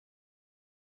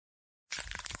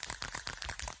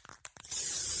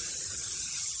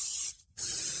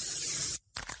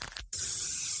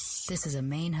This is a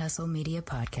Main Hustle Media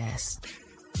podcast.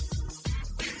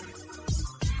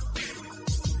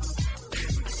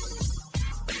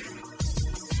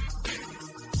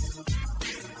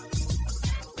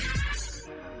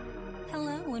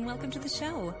 Hello and welcome to the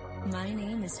show. My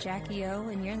name is Jackie O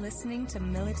and you're listening to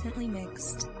Militantly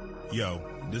Mixed. Yo,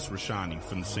 this is Sharmane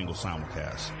from the Single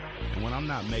Simulcast. And when I'm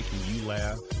not making you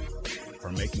laugh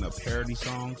or making up parody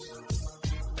songs,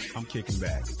 I'm kicking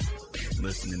back,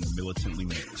 listening to Militantly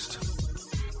Mixed.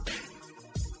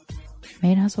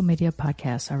 Main Hustle Media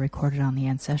podcasts are recorded on the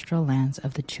ancestral lands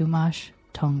of the Chumash,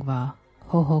 Tongva,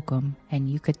 Hohokam, and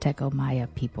Yucateco Maya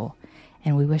people,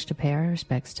 and we wish to pay our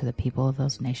respects to the people of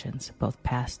those nations, both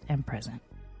past and present.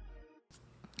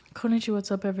 Konnichiwa, what's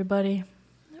up, everybody?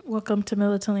 Welcome to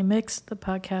Militantly Mixed, the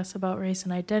podcast about race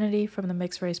and identity from the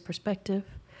mixed race perspective.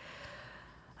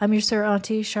 I'm your Sir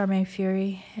Auntie, Sharmane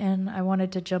Fury, and I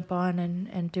wanted to jump on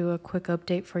and do a quick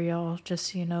update for y'all, just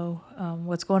so you know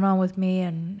what's going on with me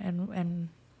and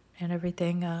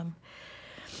everything.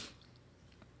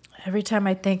 Every time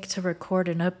I think to record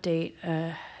an update,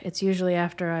 it's usually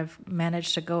after I've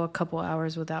managed to go a couple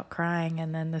hours without crying,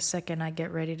 and then the second I get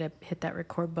ready to hit that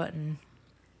record button,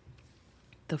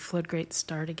 the floodgates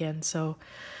start again. So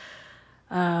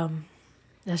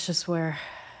that's just where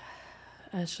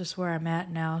I'm at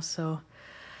now. So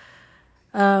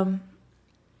the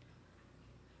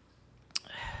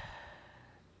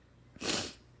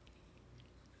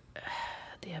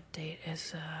update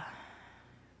is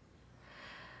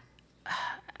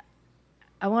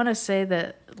I want to say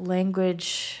that the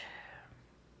language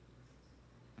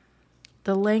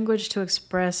to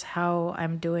express how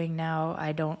I'm doing now,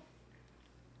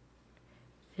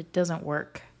 it doesn't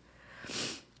work.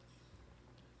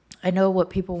 I know what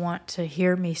people want to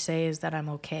hear me say is that I'm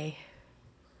okay.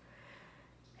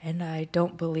 And I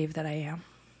don't believe that I am.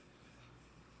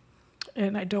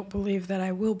 And I don't believe that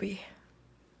I will be.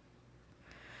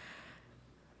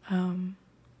 I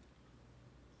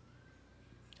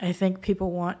think people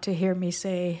want to hear me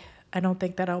say, I don't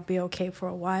think that I'll be okay for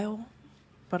a while,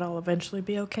 but I'll eventually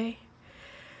be okay.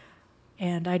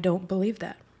 And I don't believe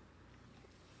that.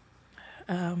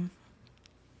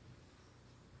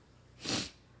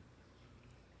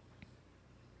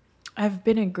 I've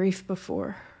been in grief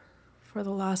before for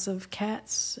the loss of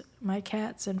my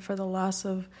cats, and for the loss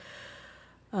of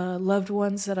loved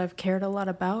ones that I've cared a lot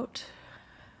about.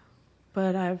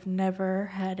 But I've never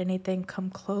had anything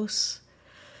come close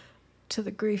to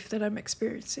the grief that I'm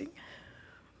experiencing,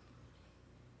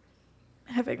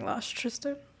 having lost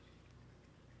Tristan.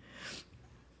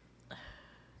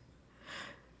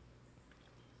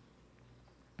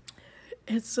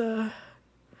 It's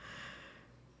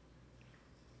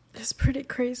pretty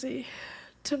crazy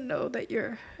to know that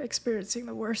you're experiencing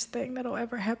the worst thing that'll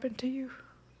ever happen to you.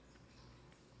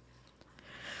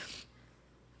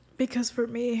 Because for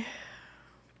me,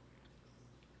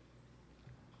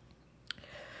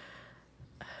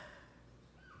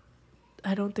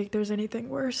 I don't think there's anything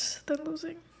worse than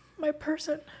losing my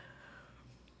person.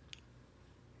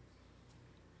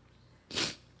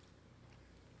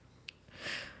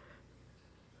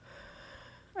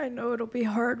 I know it'll be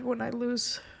hard when I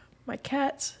lose my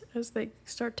cats as they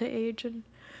start to age, and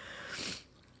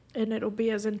it'll be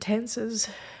as intense as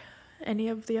any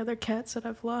of the other cats that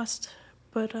I've lost.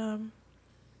 But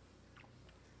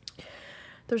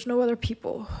there's no other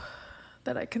people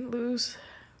that I can lose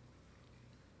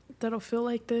that'll feel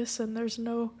like this, and there's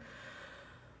no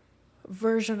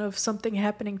version of something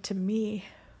happening to me,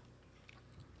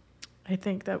 I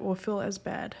think, that will feel as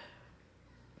bad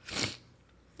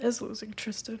as losing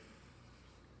Tristan.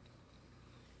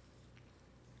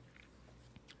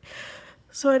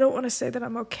 So I don't want to say that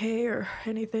I'm okay or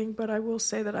anything, but I will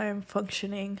say that I am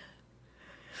functioning.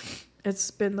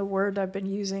 It's been the word I've been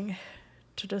using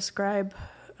to describe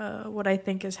what I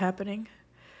think is happening.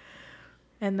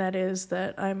 And that is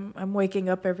that I'm waking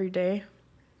up every day.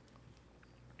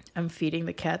 I'm feeding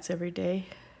the cats every day.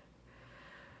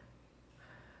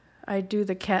 I do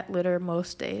the cat litter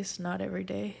most days, not every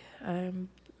day. I'm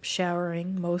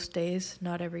showering most days,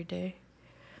 not every day.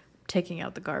 Taking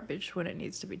out the garbage when it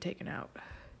needs to be taken out.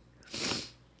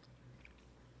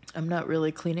 I'm not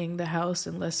really cleaning the house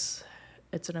unless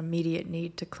it's an immediate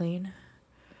need to clean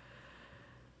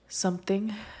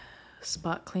something.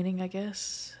 Spot cleaning, I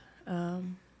guess.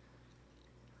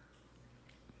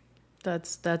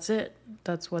 That's it.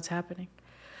 That's what's happening.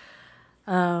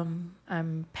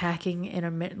 I'm packing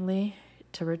intermittently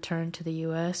to return to the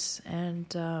U.S.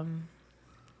 and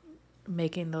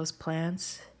making those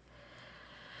plans.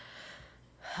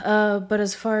 But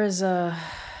as far as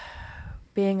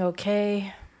being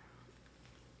okay,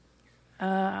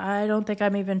 I don't think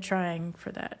I'm even trying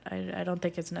for that. I don't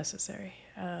think it's necessary.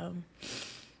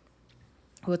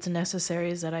 What's necessary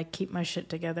is that I keep my shit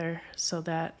together so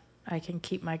that I can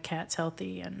keep my cats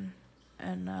healthy and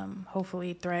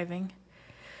hopefully thriving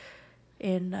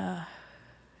in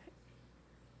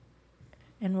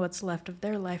what's left of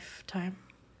their lifetime.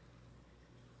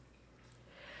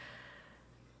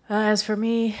 As for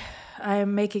me, I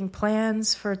am making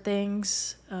plans for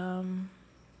things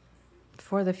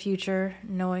for the future,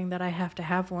 knowing that I have to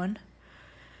have one.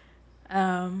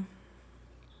 And,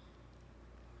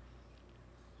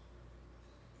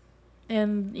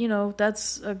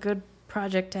 that's a good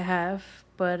project to have,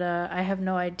 but I have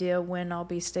no idea when I'll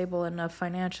be stable enough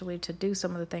financially to do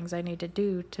some of the things I need to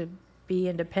do to be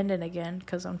independent again,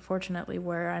 because unfortunately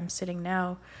where I'm sitting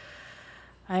now,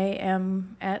 I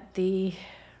am at the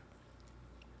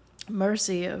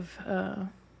mercy of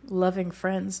loving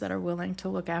friends that are willing to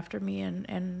look after me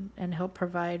and help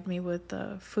provide me with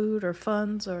food or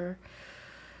funds or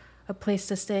a place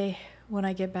to stay when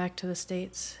I get back to the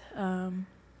States. And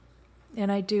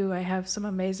I have some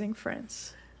amazing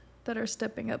friends that are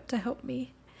stepping up to help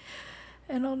me,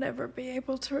 and I'll never be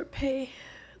able to repay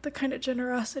the kind of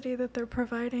generosity that they're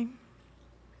providing.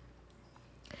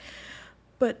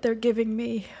 But they're giving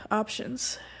me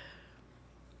options,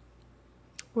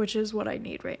 which is what I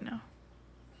need right now.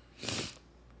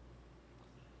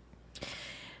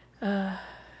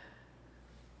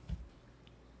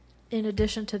 In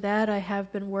addition to that, I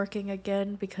have been working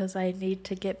again because I need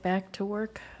to get back to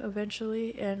work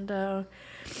eventually. And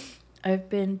I've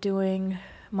been doing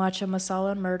Matcha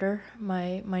Masala and Murder,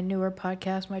 my newer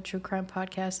podcast, my true crime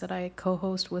podcast that I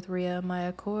co-host with Ria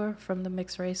Mayakor from the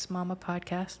Mixed Race Mama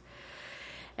podcast.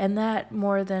 And that,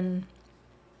 more than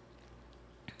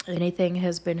anything,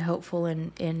 has been helpful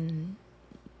in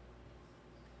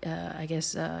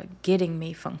getting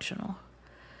me functional.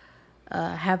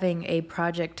 Having a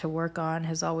project to work on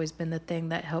has always been the thing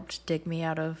that helped dig me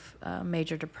out of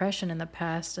major depression in the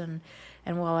past. And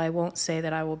while I won't say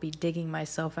that I will be digging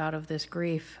myself out of this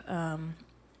grief,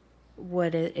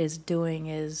 what it is doing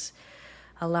is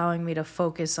allowing me to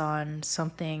focus on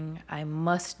something I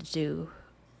must do.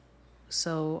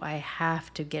 So I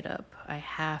have to get up. I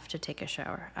have to take a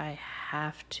shower. I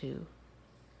have to.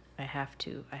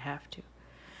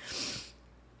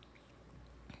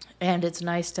 And it's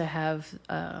nice to have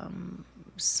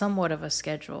somewhat of a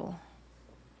schedule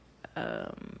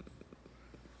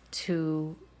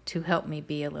to help me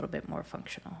be a little bit more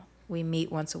functional. We meet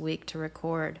once a week to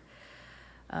record.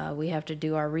 We have to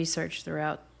do our research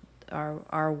throughout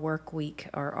our work week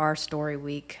or our story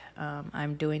week.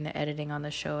 I'm doing the editing on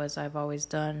the show as I've always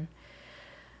done.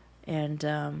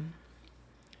 And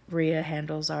Ria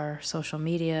handles our social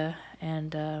media,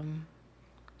 and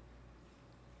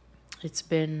it's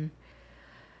been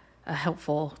a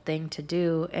helpful thing to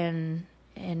do. And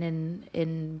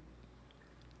in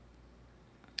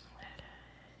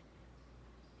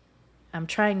I'm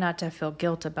trying not to feel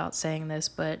guilt about saying this,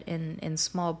 but in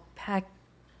small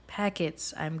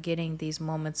packets, I'm getting these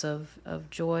moments of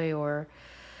joy or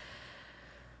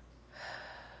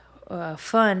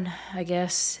fun, I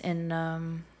guess,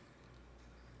 in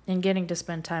getting to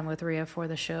spend time with Ria for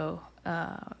the show.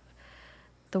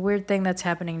 The weird thing that's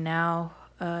happening now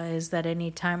is that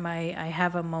anytime I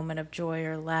have a moment of joy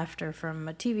or laughter from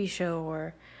a TV show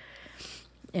or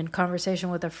in conversation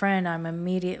with a friend, I'm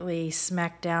immediately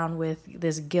smacked down with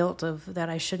this guilt of that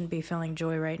I shouldn't be feeling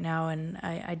joy right now. And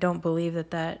I don't believe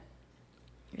that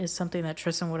is something that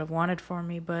Tristan would have wanted for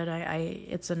me, but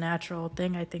it's a natural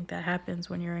thing. I think that happens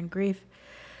when you're in grief.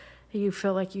 You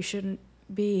feel like you shouldn't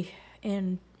be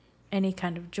in any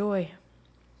kind of joy.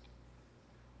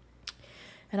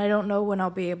 And I don't know when I'll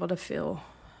be able to feel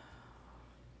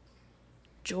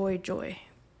joy,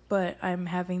 but I'm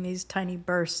having these tiny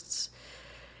bursts.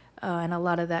 And a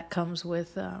lot of that comes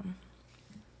with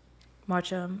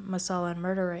Matcha Masala and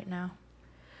Murder right now.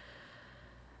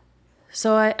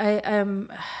 So I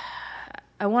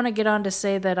want to get on to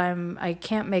say that I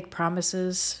can't make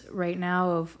promises right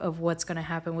now of what's going to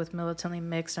happen with Militantly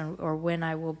Mixed or when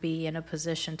I will be in a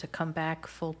position to come back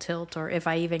full tilt, or if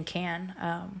I even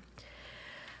can.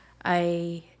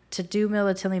 To do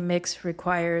Militantly Mixed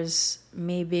requires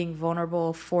me being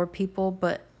vulnerable for people,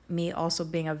 but me also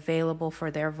being available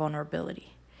for their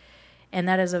vulnerability. And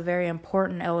that is a very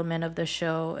important element of the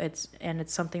show. It's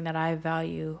something that I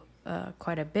value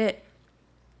quite a bit.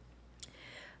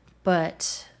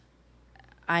 But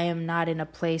I am not in a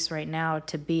place right now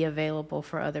to be available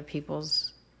for other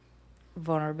people's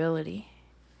vulnerability.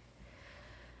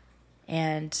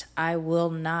 And I will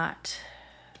not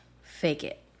fake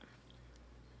it.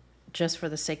 just for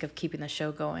the sake of keeping the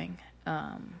show going.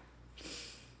 I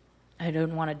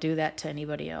don't want to do that to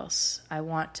anybody else. I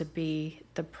want to be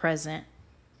the present,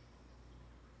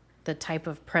 the type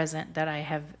of present that I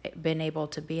have been able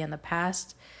to be in the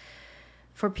past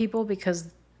for people, because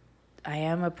I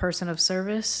am a person of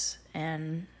service,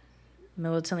 and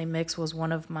Militantly Mixed was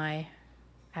one of my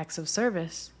acts of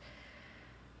service.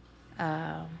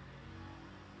 I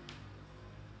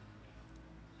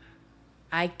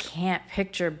can't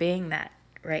picture being that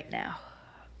right now,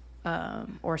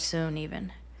 or soon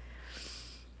even.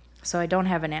 So I don't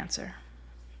have an answer.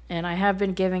 And I have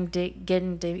been getting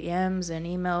DMs and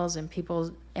emails and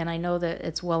people, and I know that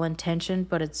it's well intentioned,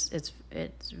 but it's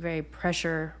very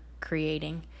pressure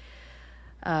creating.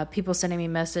 People sending me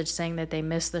message saying that they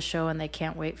miss the show and they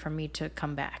can't wait for me to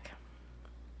come back.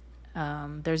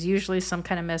 There's usually some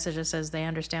kind of message that says they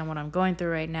understand what I'm going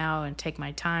through right now and take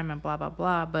my time and blah blah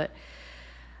blah, but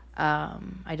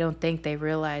I don't think they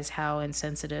realize how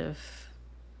insensitive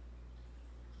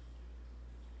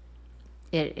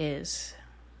it is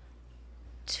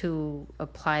to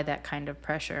apply that kind of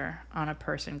pressure on a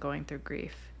person going through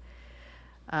grief.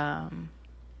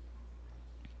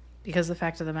 Because the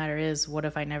fact of the matter is, what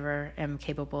if I never am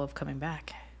capable of coming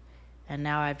back? And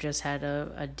now I've just had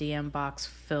a DM box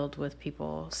filled with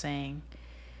people saying,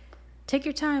 take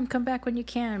your time, come back when you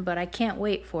can, but I can't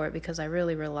wait for it because I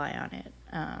really rely on it.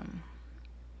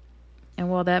 And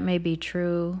while that may be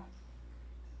true,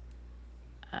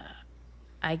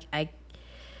 I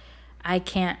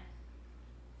can't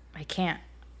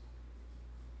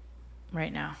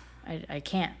right now. I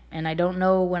can't. And I don't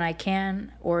know when I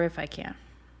can or if I can.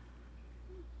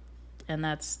 And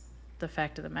that's the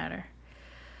fact of the matter.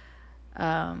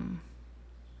 I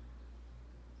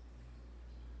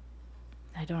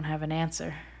don't have an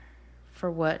answer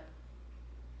for what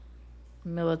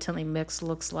Militantly Mixed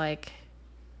looks like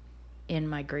in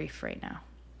my grief right now.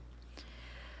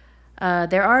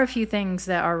 There are a few things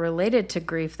that are related to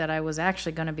grief that I was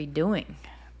actually going to be doing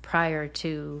prior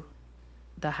to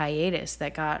the hiatus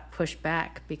that got pushed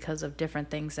back because of different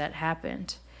things that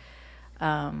happened.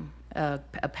 A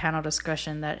panel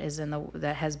discussion that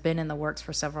has been in the works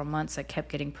for several months that kept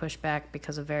getting pushed back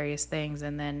because of various things,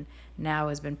 and then now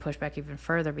has been pushed back even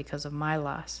further because of my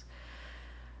loss.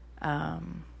 I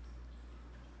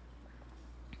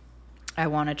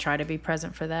want to try to be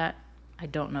present for that. I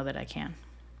don't know that I can.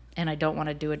 And I don't want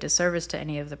to do a disservice to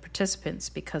any of the participants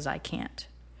because I can't.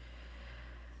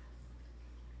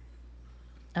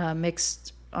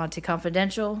 Mixed Auntie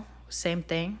Confidential, same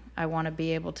thing. I want to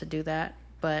be able to do that,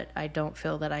 but I don't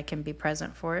feel that I can be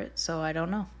present for it, so I don't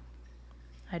know.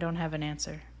 I don't have an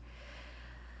answer.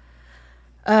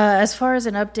 As far as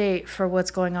an update for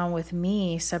what's going on with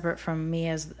me, separate from me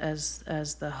as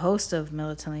the host of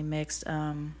Militantly Mixed,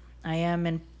 I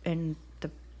am in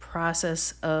the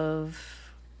process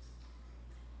of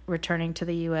returning to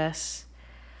the U.S.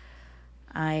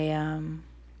 I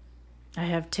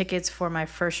have tickets for my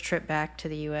first trip back to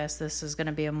the U.S. This is going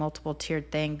to be a multiple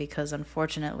tiered thing because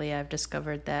unfortunately I've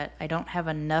discovered that I don't have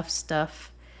enough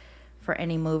stuff for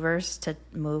any movers to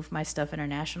move my stuff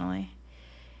internationally.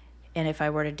 And if I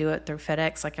were to do it through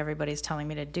FedEx, like everybody's telling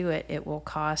me to do it, it will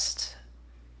cost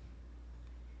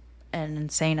an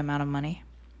insane amount of money,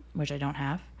 which I don't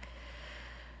have.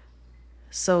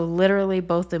 So literally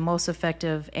both the most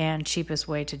effective and cheapest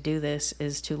way to do this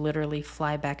is to literally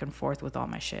fly back and forth with all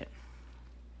my shit.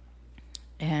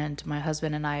 And my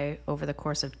husband and I, over the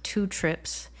course of 2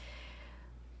 trips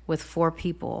with 4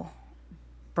 people,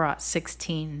 brought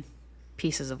 16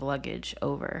 pieces of luggage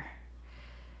over.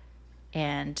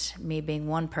 And me being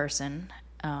one person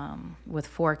with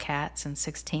 4 cats and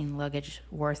 16 luggage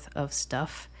worth of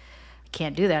stuff, I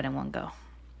can't do that in one go.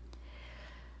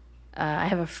 I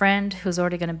have a friend who's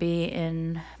already going to be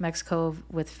in Mexico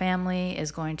with family,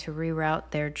 is going to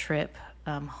reroute their trip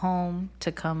home to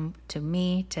come to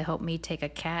me to help me take a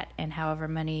cat and however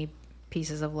many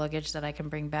pieces of luggage that I can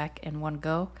bring back in one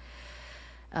go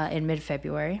in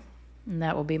mid-February. And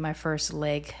that will be my first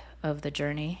leg of the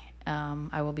journey.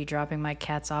 I will be dropping my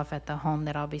cats off at the home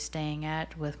that I'll be staying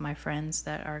at with my friends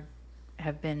that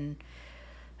have been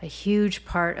a huge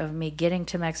part of me getting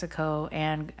to Mexico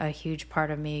and a huge part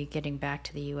of me getting back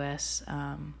to the U.S.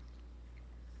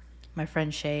 My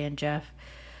friends Shay and Jeff,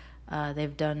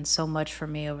 they've done so much for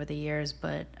me over the years,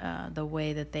 but the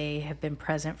way that they have been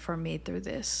present for me through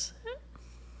this,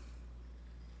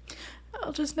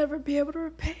 I'll just never be able to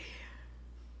repay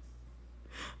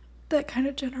that kind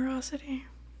of generosity.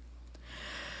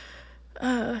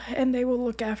 And they will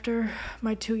look after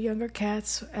my 2 younger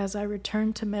cats as I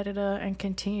return to Merida and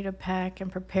continue to pack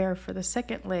and prepare for the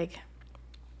second leg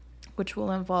which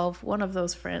will involve one of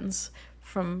those friends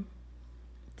from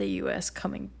the U.S.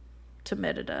 coming to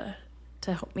Merida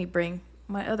to help me bring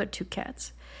my other 2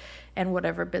 cats and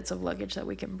whatever bits of luggage that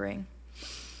we can bring.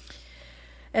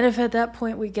 And if at that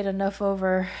point we get enough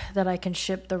over that I can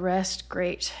ship the rest,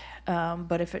 great.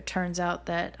 But if it turns out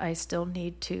that I still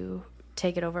need to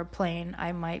take it over a plane,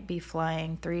 I might be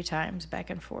flying 3 times back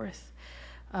and forth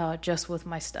just with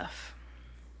my stuff.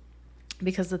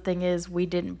 Because the thing is, we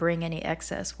didn't bring any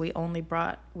excess. We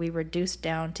reduced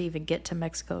down to even get to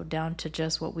Mexico down to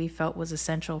just what we felt was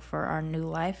essential for our new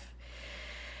life.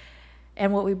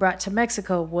 And what we brought to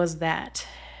Mexico was that.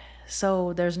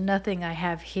 So there's nothing I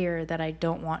have here that I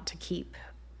don't want to keep,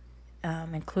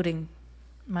 including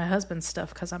my husband's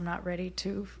stuff, because I'm not ready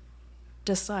to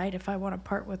decide if I want to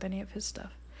part with any of his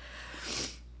stuff.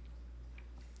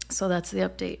 So that's the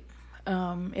update.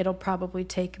 It'll probably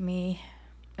take me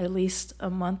at least a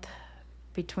month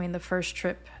between the first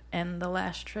trip and the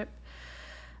last trip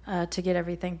to get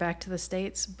everything back to the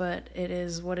States, but it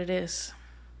is what it is.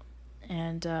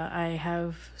 And I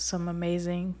have some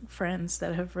amazing friends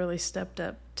that have really stepped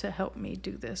up to help me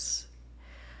do this.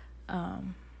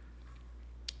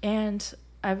 And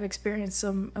I've experienced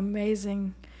some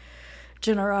amazing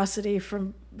generosity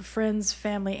from friends,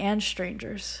 family, and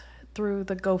strangers through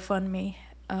the GoFundMe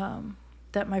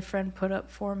that my friend put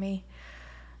up for me.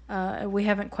 We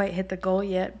haven't quite hit the goal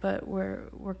yet, but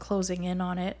we're closing in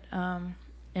on it.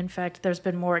 In fact, there's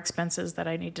been more expenses that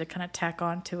I need to kind of tack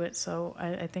on to it, so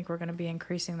I think we're going to be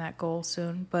increasing that goal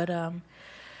soon. But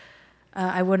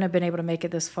I wouldn't have been able to make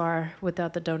it this far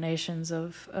without the donations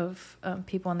of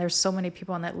people, and there's so many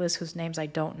people on that list whose names I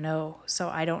don't know. So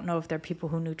I don't know if they're people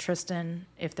who knew Tristan,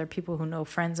 if they're people who know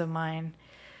friends of mine,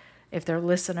 if they're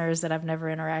listeners that I've never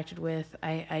interacted with.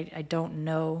 I don't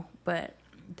know, but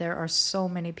there are so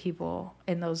many people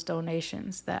in those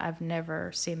donations that I've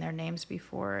never seen their names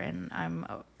before, and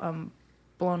I'm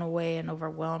blown away and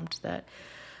overwhelmed that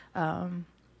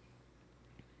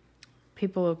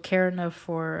people care enough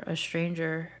for a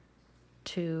stranger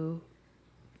to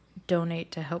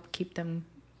donate to help keep them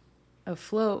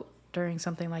afloat during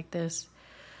something like this.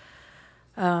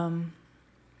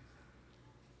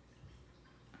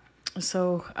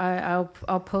 So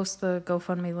I'll post the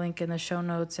GoFundMe link in the show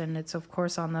notes, and it's of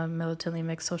course on the Militantly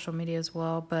Mixed social media as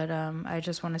well. But I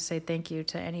just want to say thank you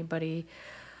to anybody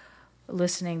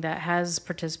listening that has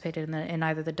participated in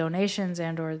either the donations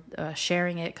and or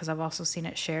sharing it, because I've also seen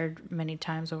it shared many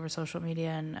times over social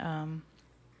media. And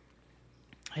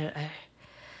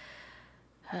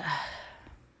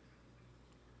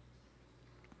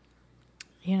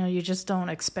you just don't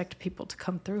expect people to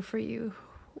come through for you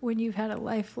when you've had a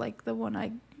life like the one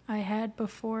I had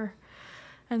before.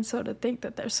 And so to think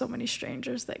that there's so many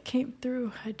strangers that came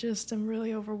through, I just am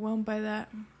really overwhelmed by that.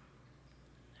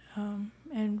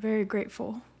 And very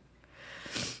grateful.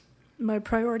 My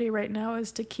priority right now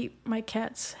is to keep my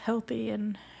cats healthy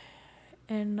and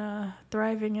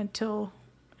thriving until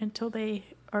they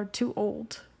are too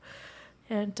old.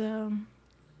 And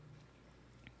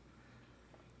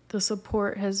the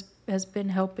support has been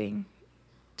helping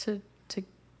to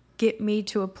get me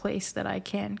to a place that I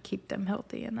can keep them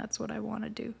healthy, and that's what I want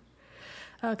to do.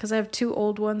 Because I have 2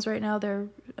 old ones right now. They're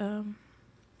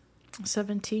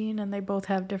 17, and they both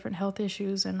have different health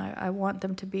issues, and I want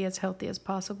them to be as healthy as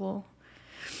possible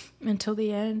until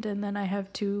the end. And then I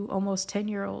have 2 almost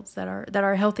 10-year-olds that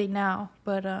are healthy now,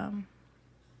 but I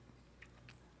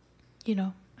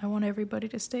want everybody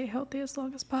to stay healthy as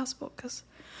long as possible, because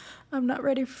I'm not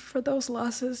ready for those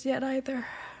losses yet either.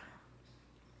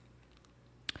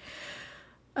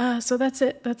 So that's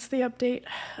it. That's the update.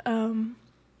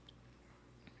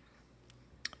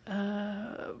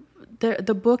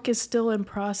 The book is still in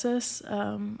process.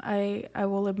 I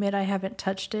will admit I haven't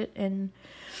touched it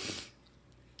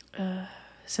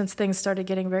since things started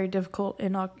getting very difficult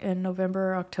in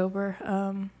November or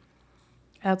October.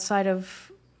 Outside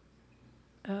of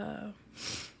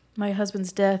my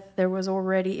husband's death, there was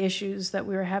already issues that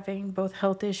we were having, both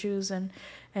health issues and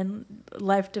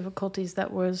life difficulties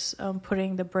that was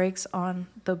putting the brakes on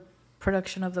the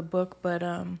production of the book. But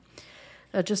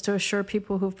just to assure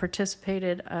people who've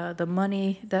participated, the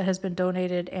money that has been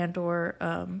donated and or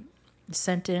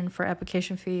sent in for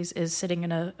application fees is sitting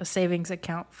in a savings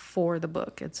account for the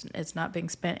book. It's not being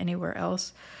spent anywhere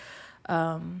else.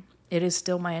 It is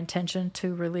still my intention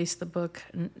to release the book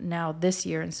now this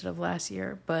year instead of last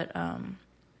year, but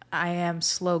I am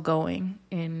slow going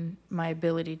in my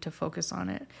ability to focus on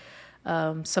it.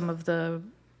 Some of the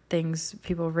things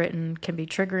people have written can be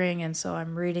triggering, and so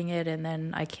I'm reading it and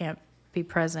then I can't be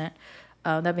present.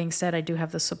 That being said, I do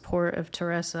have the support of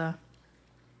Teresa,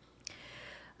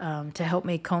 to help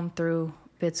me comb through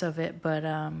bits of it. But,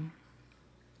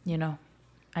 you know,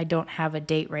 I don't have a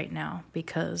date right now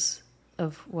because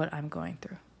of what I'm going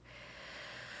through.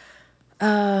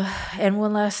 And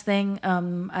one last thing,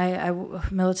 I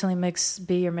Militantly Mixed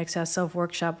Be Your Mixed Ass Self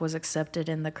workshop was accepted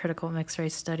in the Critical Mixed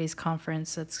Race Studies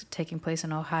Conference that's taking place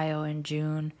in Ohio in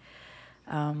June.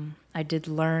 I did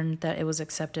learn that it was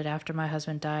accepted after my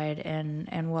husband died,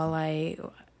 and while I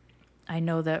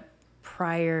know that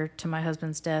prior to my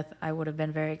husband's death, I would have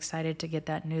been very excited to get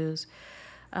that news.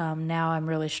 Now I'm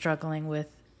really struggling with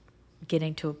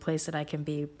getting to a place that I can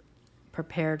be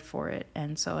prepared for it.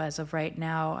 And so as of right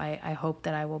now, I hope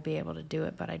that I will be able to do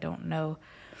it, but I don't know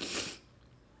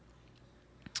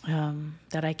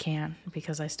that I can,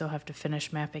 because I still have to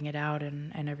finish mapping it out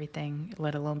and everything,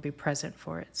 let alone be present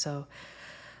for it. So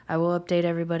I will update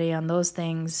everybody on those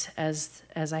things as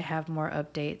I have more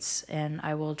updates, and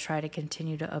I will try to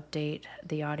continue to update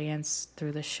the audience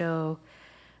through the show.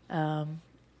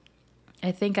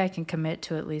 I think I can commit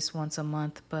to at least once a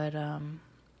month, but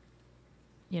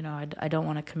you know, I don't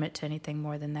want to commit to anything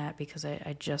more than that because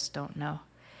I just don't know.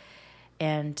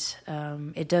 And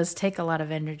it does take a lot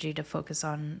of energy to focus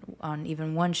on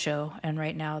even one show. And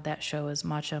right now that show is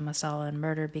Matcha, Masala, and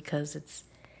Murder because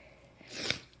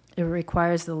it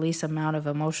requires the least amount of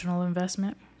emotional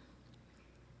investment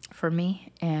for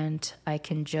me, and I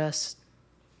can just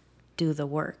do the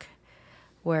work.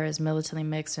 Whereas Militantly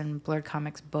Mixed and Blurred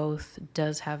Comics both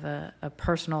does have a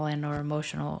personal and or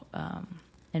emotional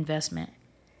investment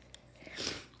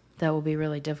that will be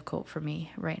really difficult for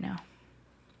me right now.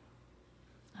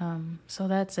 So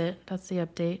that's it. That's the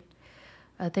update.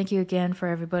 Thank you again for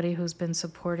everybody who's been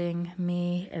supporting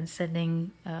me and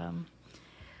sending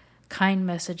kind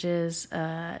messages.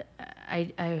 I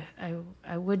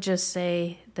would just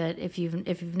say that if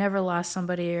you've never lost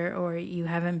somebody or you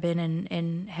haven't been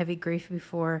in heavy grief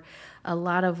before, a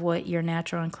lot of what your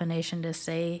natural inclination to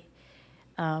say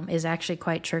is actually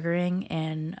quite triggering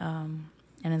and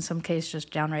in some cases just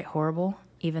downright horrible,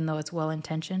 even though it's well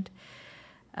intentioned.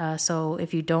 So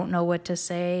if you don't know what to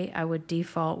say, I would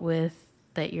default with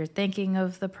that you're thinking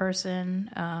of the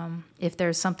person. If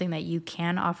there's something that you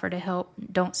can offer to help,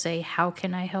 don't say, how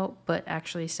can I help? But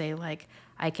actually say, like,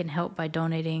 I can help by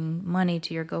donating money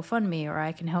to your GoFundMe, or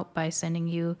I can help by sending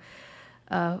you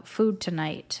food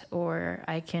tonight, or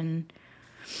I can,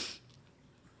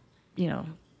 you know,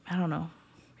 I don't know,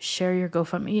 share your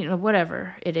GoFundMe, you know,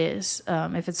 whatever it is.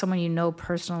 If it's someone you know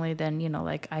personally, then, you know,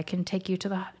 like, I can take you to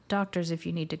the doctors if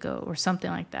you need to go, or something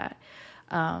like that.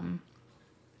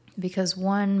 Because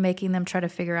one, making them try to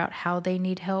figure out how they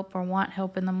need help or want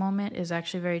help in the moment is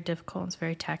actually very difficult. It's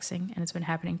very taxing, and it's been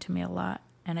happening to me a lot,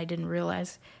 and I didn't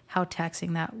realize how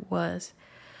taxing that was.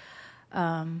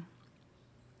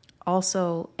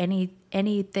 Also,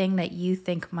 anything that you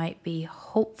think might be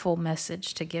hopeful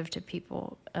message to give to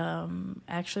people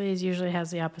actually usually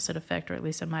has the opposite effect, or at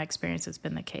least in my experience, it's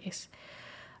been the case.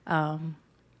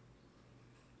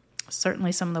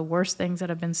 Certainly some of the worst things that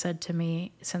have been said to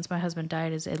me since my husband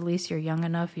died is, at least you're young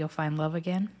enough, you'll find love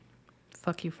again.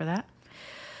 Fuck you for that.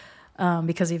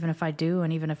 Because even if I do,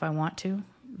 and even if I want to,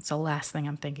 it's the last thing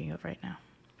I'm thinking of right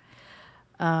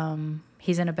now.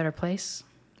 He's in a better place.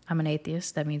 I'm an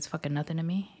atheist. That means fucking nothing to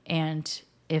me. And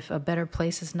if a better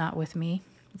place is not with me,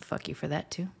 fuck you for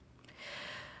that too.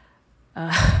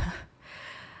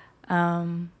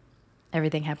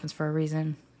 Everything happens for a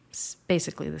reason. It's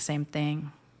basically the same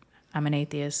thing. I'm an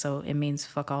atheist, so it means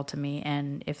fuck all to me.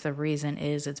 And if the reason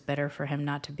is it's better for him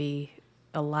not to be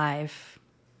alive,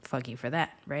 fuck you for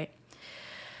that, right?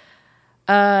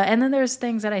 And then there's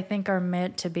things that I think are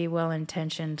meant to be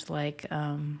well-intentioned, like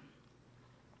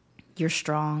you're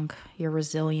strong, you're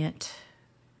resilient,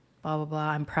 blah, blah, blah.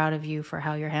 I'm proud of you for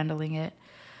how you're handling it.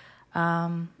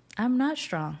 I'm not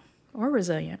strong or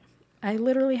resilient. I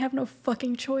literally have no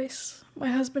fucking choice. My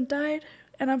husband died,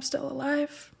 and I'm still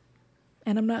alive.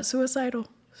 And I'm not suicidal,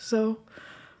 so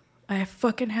I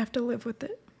fucking have to live with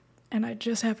it. And I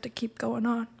just have to keep going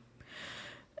on.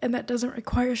 And that doesn't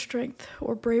require strength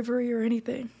or bravery or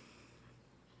anything.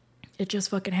 It just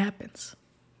fucking happens.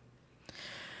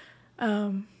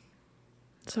 So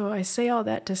I say all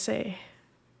that to say,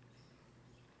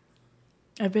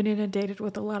 I've been inundated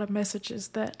with a lot of messages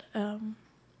that I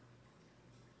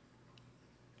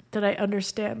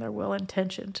understand they're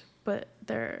well-intentioned, but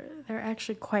they're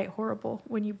actually quite horrible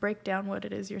when you break down what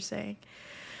it is you're saying.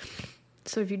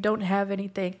 So if you don't have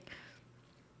anything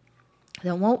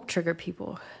that won't trigger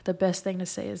people, the best thing to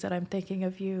say is that I'm thinking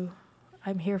of you,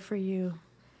 I'm here for you,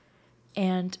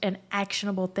 and an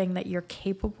actionable thing that you're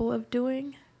capable of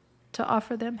doing to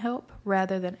offer them help,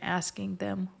 rather than asking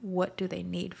them what do they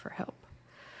need for help.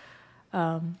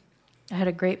 I had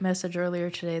a great message earlier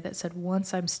today that said,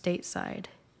 once I'm stateside,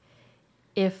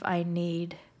 if I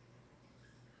need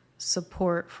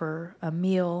support for a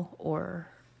meal or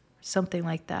something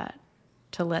like that,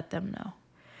 to let them know.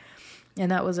 And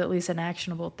that was at least an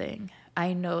actionable thing.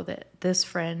 I know that this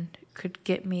friend could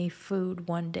get me food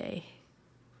one day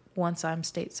once I'm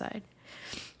stateside.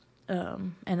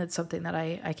 And it's something that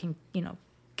I can,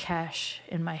 cash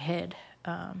in my head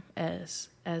as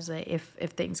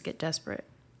if things get desperate.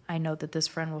 I know that this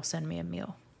friend will send me a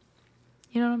meal.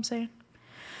 You know what I'm saying?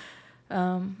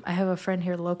 I have a friend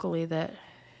here locally that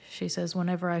she says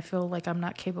whenever I feel like I'm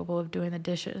not capable of doing the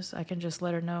dishes, I can just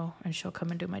let her know and she'll come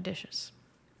and do my dishes.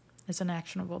 It's an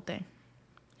actionable thing.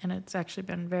 And it's actually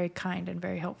been very kind and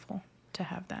very helpful to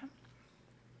have that.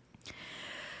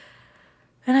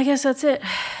 And I guess that's it.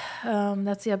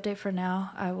 That's the update for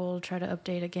now. I will try to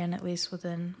update again at least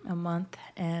within a month.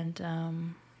 And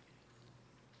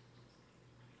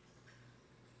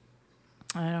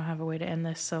I don't have a way to end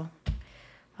this, so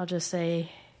I'll just say,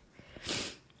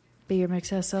 be your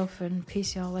mixed ass self, and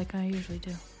peace, y'all, like I usually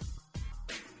do.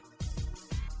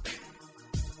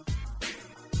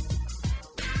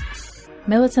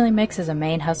 Militantly Mixed is a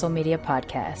Main Hustle Media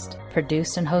podcast,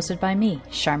 produced and hosted by me,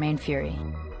 Sharmane Fury.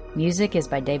 Music is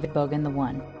by David Bogan the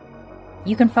One.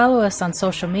 You can follow us on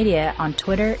social media on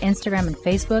Twitter, Instagram, and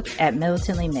Facebook at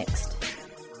Militantly Mixed.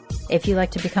 If you'd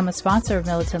like to become a sponsor of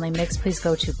Militantly Mixed, please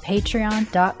go to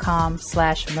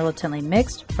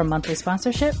patreon.com/militantlymixed for monthly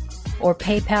sponsorship, or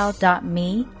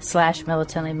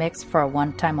paypal.me/militantlymixed for a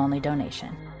one-time only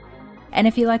donation. And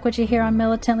if you like what you hear on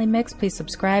Militantly Mixed, please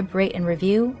subscribe, rate, and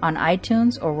review on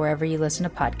iTunes or wherever you listen to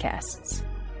podcasts.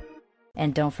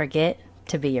 And don't forget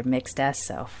to be your mixed ass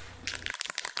self.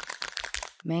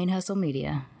 Main Hustle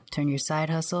Media. Turn your side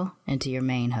hustle into your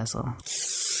main hustle.